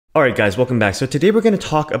Alright guys, welcome back. So today we're going to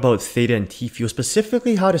talk about Theta and tfuel,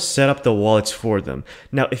 specifically how to set up the wallets for them.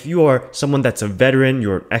 Now, if you are someone that's a veteran,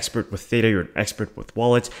 you're an expert with Theta, you're an expert with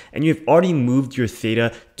wallets, and you've already moved your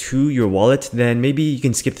Theta to your wallet, then maybe you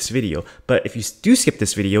can skip this video. But if you do skip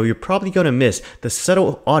this video, you're probably going to miss the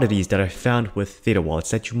subtle oddities that I found with Theta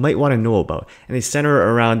wallets that you might want to know about. And they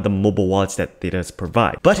center around the mobile wallets that Theta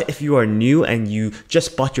provide. But if you are new and you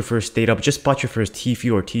just bought your first Theta, just bought your first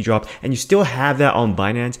tfuel or T-drop, and you still have that on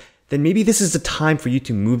Binance, then maybe this is the time for you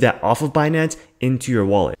to move that off of Binance into your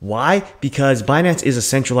wallet. Why? Because Binance is a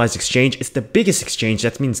centralized exchange. It's the biggest exchange.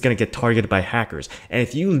 That means it's going to get targeted by hackers. And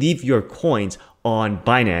if you leave your coins on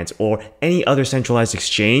Binance or any other centralized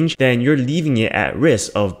exchange, then you're leaving it at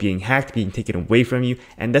risk of being hacked, being taken away from you,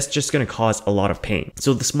 and that's just going to cause a lot of pain.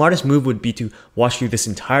 So the smartest move would be to watch through this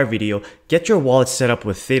entire video, get your wallet set up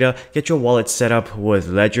with Theta, get your wallet set up with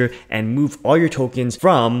Ledger, and move all your tokens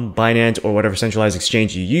from Binance or whatever centralized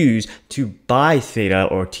exchange you use to buy Theta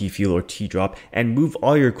or tfuel or T-drop and move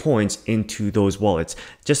all your coins into those wallets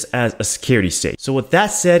just as a security sake. So with that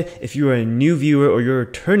said, if you're a new viewer or you're a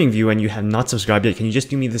returning viewer and you have not subscribed yet, can you just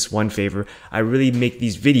do me this one favor? I really make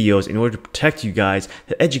these videos in order to protect you guys,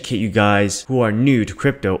 to educate you guys who are new to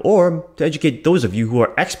crypto, or to educate those of you who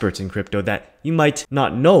are experts in crypto that you might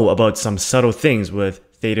not know about some subtle things with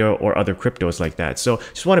Theta or other cryptos like that. So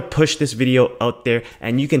just want to push this video out there,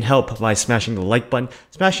 and you can help by smashing the like button,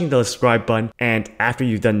 smashing the subscribe button, and after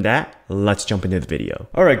you've done that, let's jump into the video.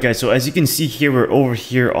 Alright guys, so as you can see here, we're over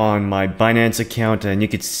here on my Binance account, and you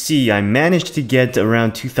can see I managed to get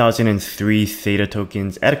around 2003 Theta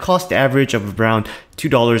tokens at a cost average of around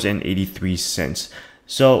 $2.83.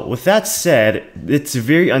 So with that said, it's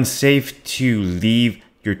very unsafe to leave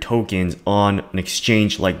your tokens on an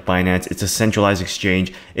exchange like Binance. It's a centralized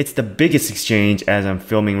exchange. It's the biggest exchange as I'm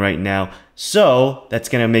filming right now. So that's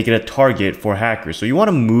going to make it a target for hackers. So you want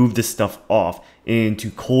to move this stuff off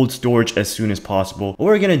into cold storage as soon as possible. What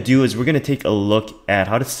we're going to do is we're going to take a look at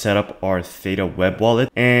how to set up our Theta web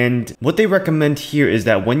wallet. And what they recommend here is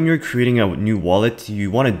that when you're creating a new wallet,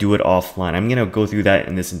 you want to do it offline. I'm going to go through that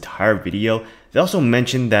in this entire video. They also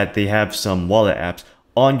mentioned that they have some wallet apps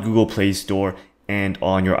on Google Play Store and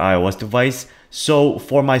on your iOS device. So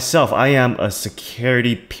for myself, I am a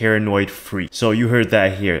security paranoid freak. So you heard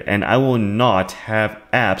that here, and I will not have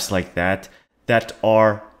apps like that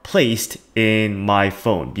are placed in my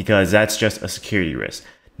phone because that's just a security risk.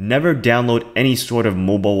 Never download any sort of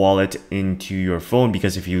mobile wallet into your phone,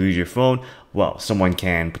 because if you lose your phone, well, someone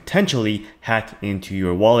can potentially hack into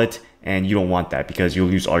your wallet, and you don't want that because you'll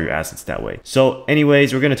lose all your assets that way. So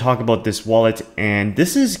anyways, we're going to talk about this wallet, and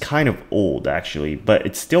this is kind of old actually, but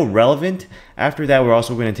it's still relevant. After that, we're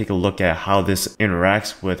also going to take a look at how this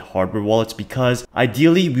interacts with hardware wallets, because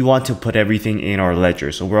ideally we want to put everything in our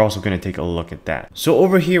ledger. So we're also going to take a look at that. So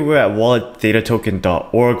over here, we're at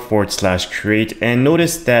walletdatoken.org/create, and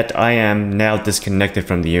notice that I am now disconnected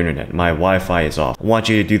from the internet. My Wi-Fi is off. I want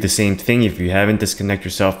you to do the same thing. If you haven't, disconnect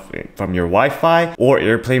yourself from your Wi-Fi or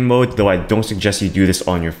airplane mode, though I don't suggest you do this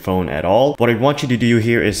on your phone at all. What I want you to do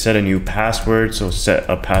here is set a new password. So set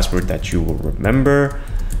a password that you will remember.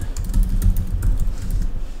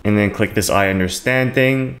 And then click this I understand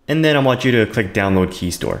thing. And then I want you to click download key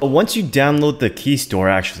store. But once you download the key store,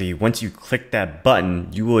 actually, once you click that button,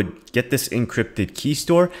 you would get this encrypted key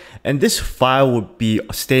store, and this file will be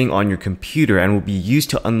staying on your computer and will be used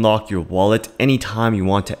to unlock your wallet anytime you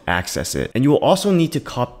want to access it. And you will also need to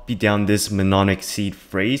copy down this mnemonic seed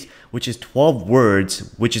phrase, which is 12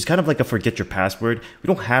 words, which is kind of like a forget your password. We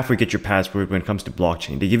don't have forget your password when it comes to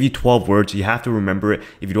blockchain. They give you 12 words, you have to remember it.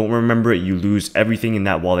 If you don't remember it, you lose everything in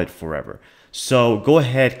that wallet forever. So go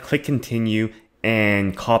ahead, click continue,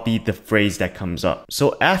 and copy the phrase that comes up.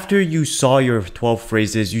 So after you saw your 12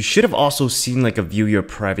 phrases, you should have also seen like a view your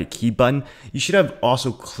private key button. You should have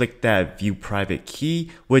also clicked that view private key,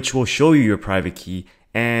 which will show you your private key.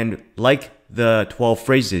 And like the 12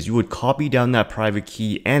 phrases, you would copy down that private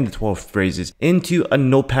key and the 12 phrases into a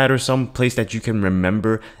notepad or some place that you can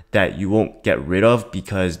remember, that you won't get rid of,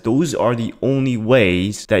 because those are the only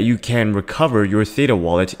ways that you can recover your Theta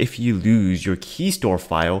wallet if you lose your key store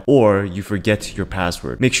file or you forget your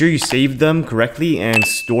password. Make sure you save them correctly and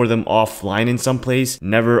store them offline in some place,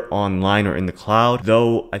 never online or in the cloud.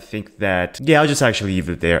 Though I think that, yeah, I'll just actually leave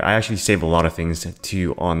it there. I actually save a lot of things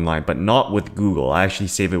to online, but not with Google. I actually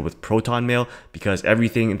save it with Proton Mail because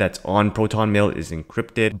everything that's on Proton Mail is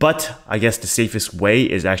encrypted. But I guess the safest way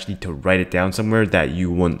is actually to write it down somewhere that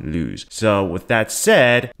you won't lose. So with that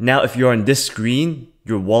said, now if you're on this screen,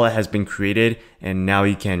 your wallet has been created, and now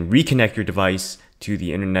you can reconnect your device to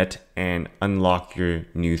the internet and unlock your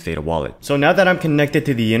new Theta wallet. So now that I'm connected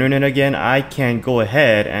to the internet again, I can go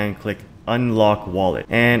ahead and click unlock wallet,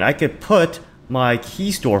 and I could put my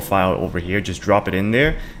key store file over here, just drop it in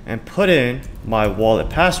there and put in my wallet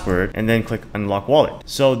password and then click unlock wallet.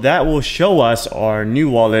 So that will show us our new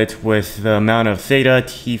wallet with the amount of Theta,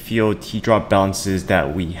 tfuel, tdrop balances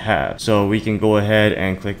that we have. So we can go ahead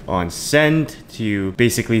and click on send to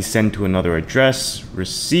basically send to another address,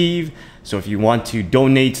 receive. So if you want to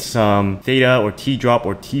donate some Theta or tdrop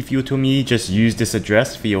or tfuel to me, just use this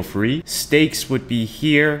address, feel free. Stakes would be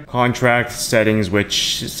here, contract settings,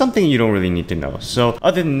 which is something you don't really need to know. So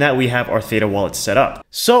other than that, we have our Theta wallet set up.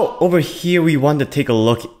 So over here, we want to take a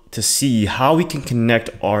look to see how we can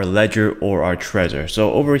connect our ledger or our Trezor.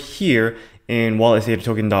 So over here in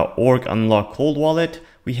walletthetattoken.org, unlock cold wallet,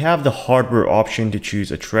 we have the hardware option to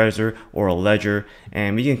choose a Trezor or a ledger,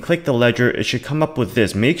 and we can click the ledger. It should come up with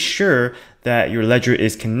this. Make sure that your ledger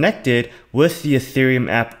is connected with the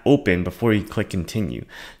Ethereum app open before you click continue.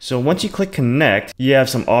 So once you click connect, you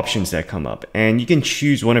have some options that come up, and you can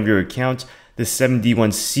choose one of your accounts. The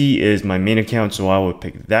 7D1C is my main account, so I will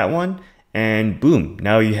pick that one, and boom,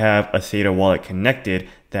 now you have a Theta wallet connected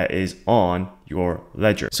that is on your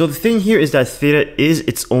ledger. So the thing here is that Theta is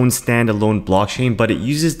its own standalone blockchain, but it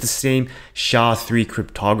uses the same SHA-3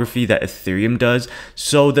 cryptography that Ethereum does.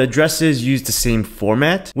 So the addresses use the same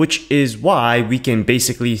format, which is why we can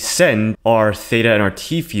basically send our Theta and our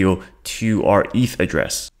tfuel to our ETH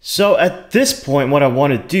address. So at this point, what I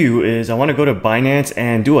want to do is I want to go to Binance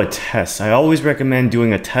and do a test. I always recommend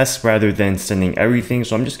doing a test rather than sending everything.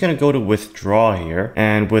 So I'm just going to go to withdraw here,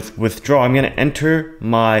 and with withdraw, I'm going to enter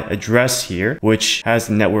my address here, which has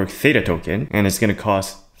the network Theta token, and it's going to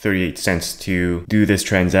cost 38 cents to do this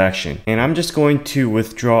transaction. And I'm just going to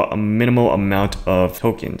withdraw a minimal amount of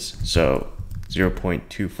tokens. So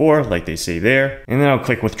 0.24 like they say there, and then I'll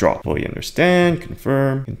click withdraw. Fully understand,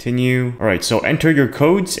 confirm, continue. All right, so enter your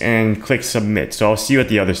codes and click submit. So I'll see you at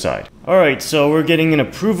the other side. All right, so we're getting an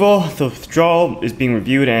approval. The withdrawal is being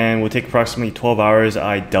reviewed and will take approximately 12 hours.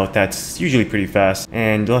 I doubt that's usually pretty fast.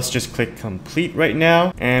 And let's just click complete right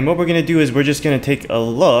now. And what we're gonna do is we're just gonna take a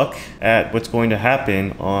look at what's going to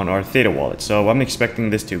happen on our Theta wallet. So I'm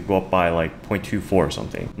expecting this to go up by like 0.24 or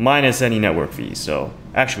something, minus any network fees. So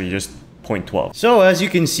actually just 0.12. So as you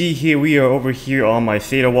can see here, we are over here on my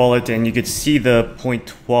Theta wallet, and you could see the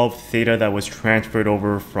 0.12 Theta that was transferred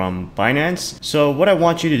over from Binance. So what I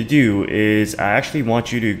want you to do is I actually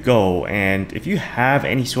want you to go, and if you have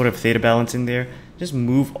any sort of Theta balance in there, just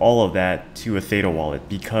move all of that to a Theta wallet,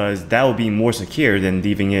 because that will be more secure than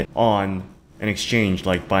leaving it on an exchange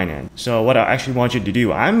like Binance. So what I actually want you to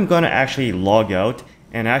do, I'm gonna actually log out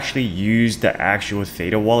and actually use the actual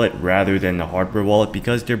Theta wallet rather than the hardware wallet,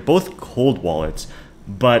 because they're both cold wallets.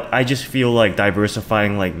 But I just feel like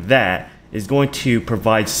diversifying like that is going to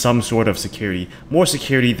provide some sort of security, more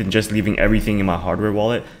security than just leaving everything in my hardware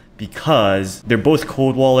wallet, because they're both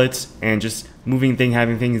cold wallets, and just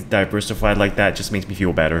having things diversified like that just makes me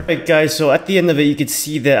feel better. Alright guys, so at the end of it, you can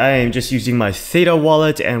see that I am just using my Theta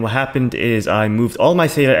wallet, and what happened is I moved all my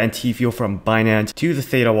Theta and tfuel from Binance to the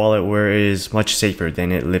Theta wallet, where it is much safer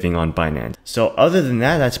than it living on Binance. So other than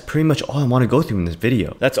that, that's pretty much all I want to go through in this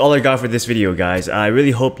video. That's all I got for this video, guys. I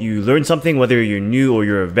really hope you learned something, whether you're new or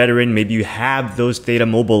you're a veteran. Maybe you have those Theta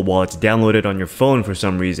mobile wallets downloaded on your phone for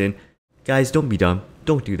some reason. Guys, don't be dumb.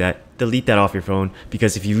 Don't do that. Delete that off your phone,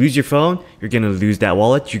 because if you lose your phone, you're gonna lose that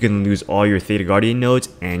wallet, you're gonna lose all your Theta Guardian nodes,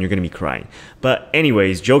 and you're gonna be crying. But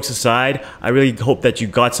anyways, jokes aside, I really hope that you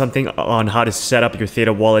got something on how to set up your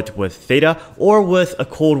Theta wallet with Theta or with a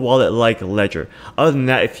cold wallet like Ledger. Other than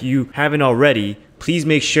that, if you haven't already, please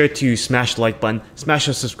make sure to smash the like button, smash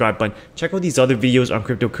the subscribe button, check out these other videos on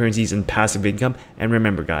cryptocurrencies and passive income, and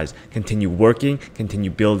remember guys, continue working, continue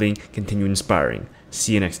building, continue inspiring.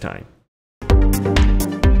 See you next time.